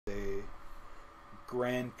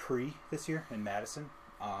Grand Prix this year in Madison.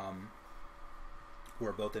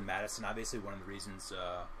 We're both in Madison. Obviously, one of the reasons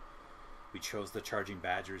we chose the Charging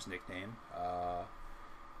Badgers nickname,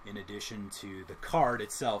 in addition to the card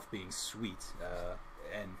itself being sweet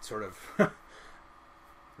and sort of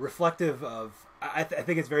reflective of, I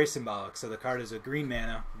think it's very symbolic. So the card is a green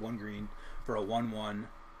mana, 1 green, for a 1/1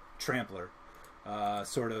 trampler.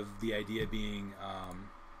 Sort of the idea being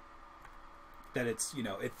that it's,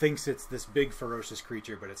 it thinks it's this big ferocious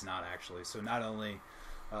creature, but it's not actually. So not only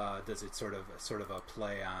does it sort of a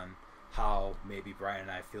play on how maybe Brian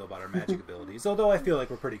and I feel about our magic abilities, although I feel like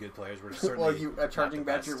we're pretty good players. We're certainly a Charging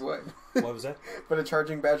Badger would. What was that? But a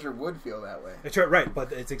Charging Badger would feel that way. Right, but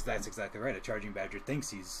that's exactly right. A Charging Badger thinks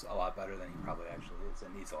he's a lot better than he probably actually is,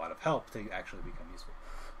 and needs a lot of help to actually become useful.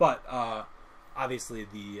 But obviously,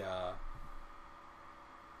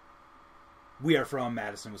 we are from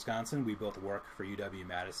Madison, Wisconsin. We both work for UW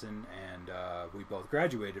Madison, and we both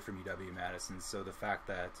graduated from UW Madison. So the fact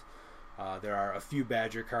that there are a few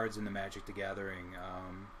Badger cards in the Magic the Gathering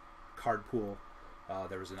card pool.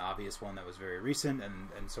 There was an obvious one that was very recent,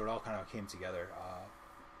 and so it all kind of came together.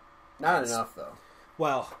 Not enough, though.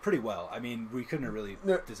 Well, pretty well. I mean, we couldn't have really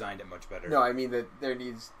designed it much better. No, I mean that there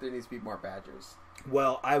needs to be more Badgers.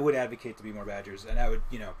 Well, I would advocate to be more Badgers, and I would,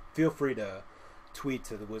 feel free to tweet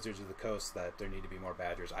to the Wizards of the Coast that there need to be more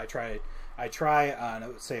Badgers. I try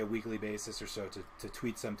on, say, a weekly basis or so to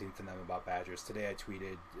tweet something to them about Badgers. Today I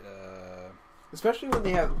tweeted, especially when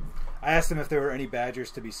they have, I asked them if there were any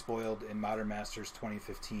Badgers to be spoiled in Modern Masters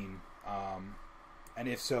 2015, and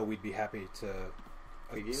if so, we'd be happy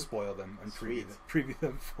to spoil them and preview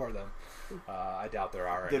them for them. I doubt there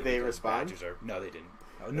are. Did they respond? No, they didn't.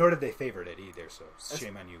 Nor did they favorite it either. So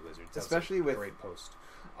shame on you, Wizards. Especially with great post.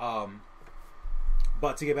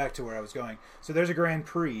 But to get back to where I was going, so there's a Grand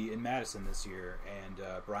Prix in Madison this year, and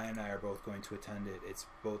Brian and I are both going to attend it. It's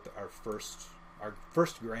both our first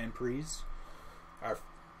Grand Prix,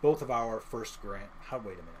 both of our first Grand. Wait a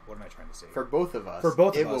minute, what am I trying to say? For both of us,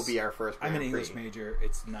 it will be our first Grand I'm an Prix. English major.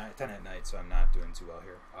 It's 10 at night, so I'm not doing too well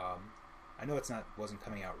here. I know wasn't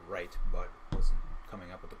coming out right, but wasn't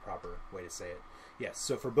coming up with the proper way to say it. Yes,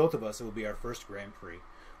 so for both of us, it will be our first Grand Prix.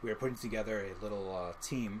 We are putting together a little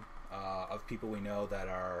team of people we know that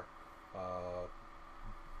are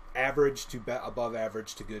average to above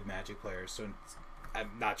average to good Magic players. So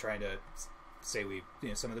I'm not trying to say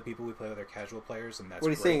some of the people we play with are casual players, and that's what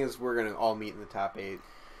he's saying is we're going to all meet in the top 8.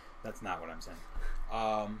 That's not what I'm saying.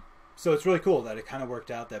 So it's really cool that it kind of worked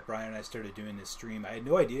out that Brian and I started doing this stream. I had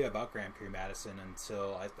no idea about Grand Prix Madison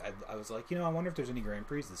until I was like, I wonder if there's any Grand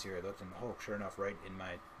Prix this year. I looked and sure enough, right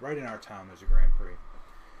in our town, there's a Grand Prix.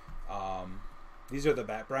 These are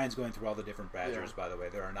Brian's going through all the different Badgers, by the way.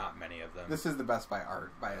 There are not many of them. This is the best by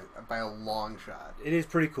a long shot. It is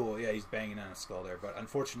pretty cool. Yeah, he's banging on a skull there, but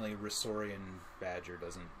unfortunately, Risorian Badger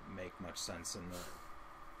doesn't make much sense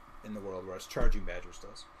in the world, whereas Charging Badgers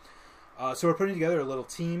does. So we're putting together a little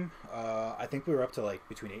team. I think we were up to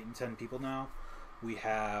between 8 and 10 people now. We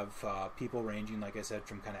have people ranging, like I said,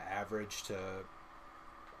 from kind of average to,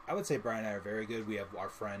 I would say Brian and I are very good. We have our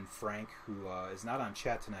friend Frank, who is not on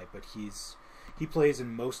chat tonight, but he plays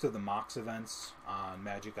in most of the Mox events on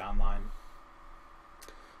Magic Online.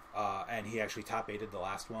 And he actually top 8'd the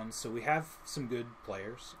last one. So we have some good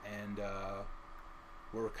players, and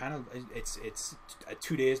we're kind of, it's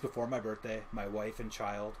 2 days before my birthday. My wife and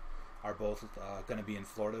child are both going to be in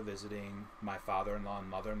Florida visiting my father-in-law and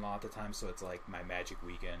mother-in-law at the time, so it's like my Magic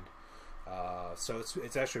weekend. So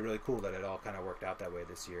it's actually really cool that it all kind of worked out that way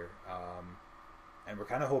this year. And we're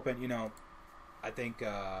kind of hoping, I think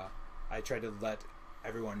I tried to let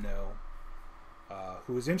everyone know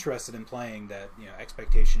who is interested in playing that,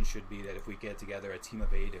 expectations should be that if we get together a team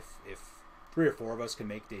of 8, if 3 or 4 of us can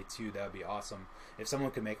make day 2, that would be awesome. If someone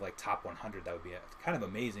could make top 100, that would be kind of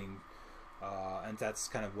amazing. And that's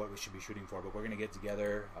kind of what we should be shooting for. But we're going to get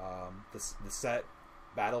together the set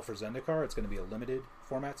Battle for Zendikar. It's going to be a limited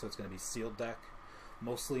format, so it's going to be sealed deck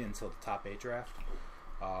mostly until the top 8 draft.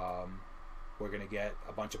 We're going to get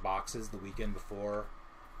a bunch of boxes the weekend before,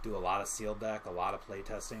 do a lot of sealed deck, a lot of play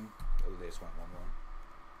testing. Oh, they just went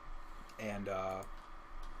 1-1. And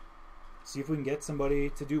see if we can get somebody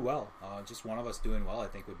to do well. Just one of us doing well, I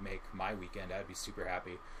think, would make my weekend. I'd be super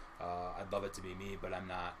happy. I'd love it to be me, but I'm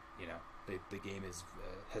not. The game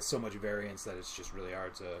has so much variance that it's just really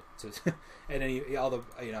hard to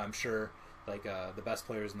and I'm sure the best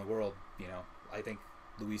players in the world. I think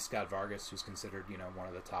Luis Scott Vargas, who's considered one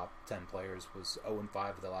of the top 10 players, was 0-5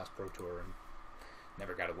 at the last Pro Tour and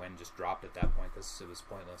never got a win. Just dropped at that point because it was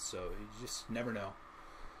pointless. So you just never know.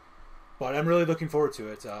 But I'm really looking forward to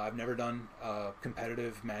it. I've never done a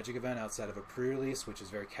competitive Magic event outside of a pre-release, which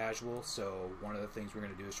is very casual. So one of the things we're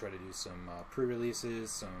going to do is try to do some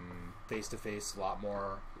pre-releases, some face-to-face, a lot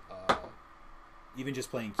more, even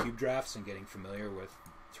just playing cube drafts and getting familiar with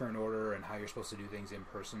turn order and how you're supposed to do things in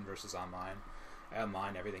person versus online.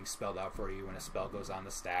 Online, everything's spelled out for you. When a spell goes on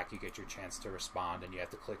the stack, you get your chance to respond, and you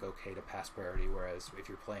have to click OK to pass priority. Whereas if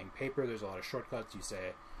you're playing paper, there's a lot of shortcuts. You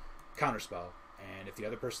say counterspell, and if the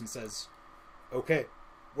other person says OK,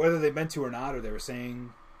 whether they meant to or not, or they were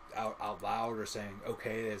saying out loud or saying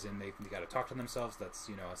OK, as in they got to talk to themselves, that's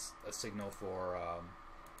a signal for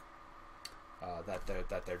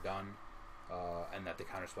that they're done. And that the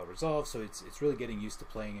counterspell resolves, so it's really getting used to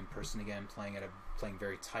playing in person again, playing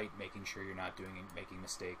very tight, making sure you're not making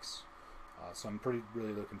mistakes. So I'm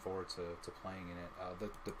really looking forward to playing in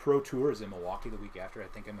it. The Pro Tour is in Milwaukee the week after. I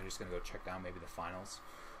think I'm just going to go check down maybe the finals,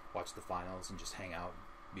 watch the finals, and just hang out.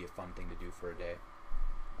 Be a fun thing to do for a day.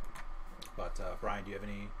 But Brian, do you have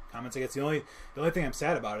any comments? I guess the only thing I'm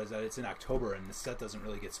sad about is that it's in October and the set doesn't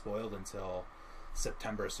really get spoiled until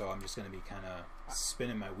September, so I'm just going to be kind of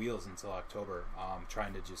spinning my wheels until October,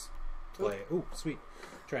 trying to just play. Ooh, sweet!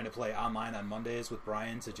 Trying to play online on Mondays with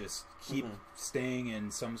Brian to just keep staying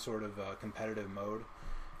in some sort of competitive mode,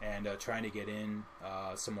 and trying to get in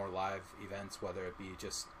some more live events, whether it be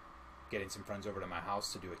just getting some friends over to my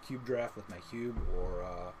house to do a cube draft with my cube,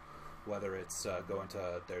 or whether it's going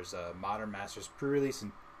to. There's a Modern Masters pre-release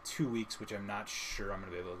in 2 weeks, which I'm not sure I'm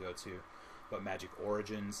going to be able to go to. But Magic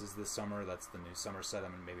Origins is this summer. That's the new summer set.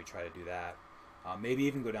 I'm going to maybe try to do that. Maybe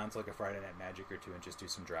even go down to like a Friday Night Magic or two and just do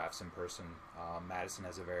some drafts in person. Madison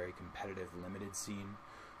has a very competitive limited scene.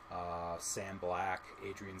 Sam Black,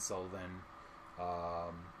 Adrian Sullivan,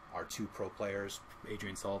 our two pro players.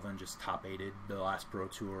 Adrian Sullivan just top 8'd the last Pro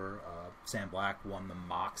Tour. Sam Black won the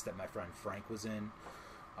mocks that my friend Frank was in.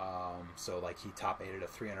 So like he top 8'd a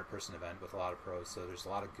 300 person event with a lot of pros. So there's a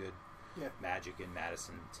lot of good Magic in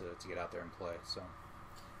Madison to get out there and play. So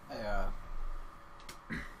yeah,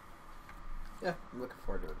 I'm looking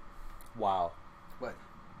forward to it. Wow. What?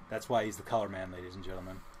 That's why he's the color man, ladies and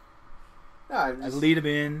gentlemen. No, I lead him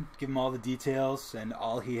in, give him all the details, and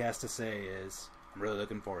all he has to say is, I'm really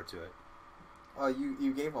looking forward to it. Oh,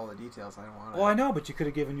 you gave all the details. I don't want to. Well, I know, but you could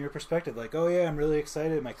have given your perspective. Like, oh yeah, I'm really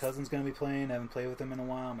excited. My cousin's going to be playing. I haven't played with him in a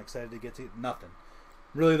while. I'm excited to get to... Nothing.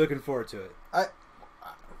 I'm really looking forward to it.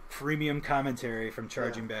 Premium commentary from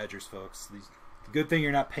Charging Badgers, folks. Good thing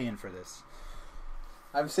you're not paying for this.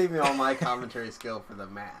 I'm saving all my commentary skill for the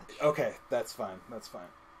match. Okay, that's fine. That's fine.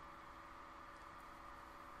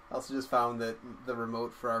 I also just found that the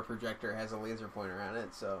remote for our projector has a laser pointer on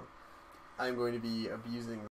it, so I'm going to be abusing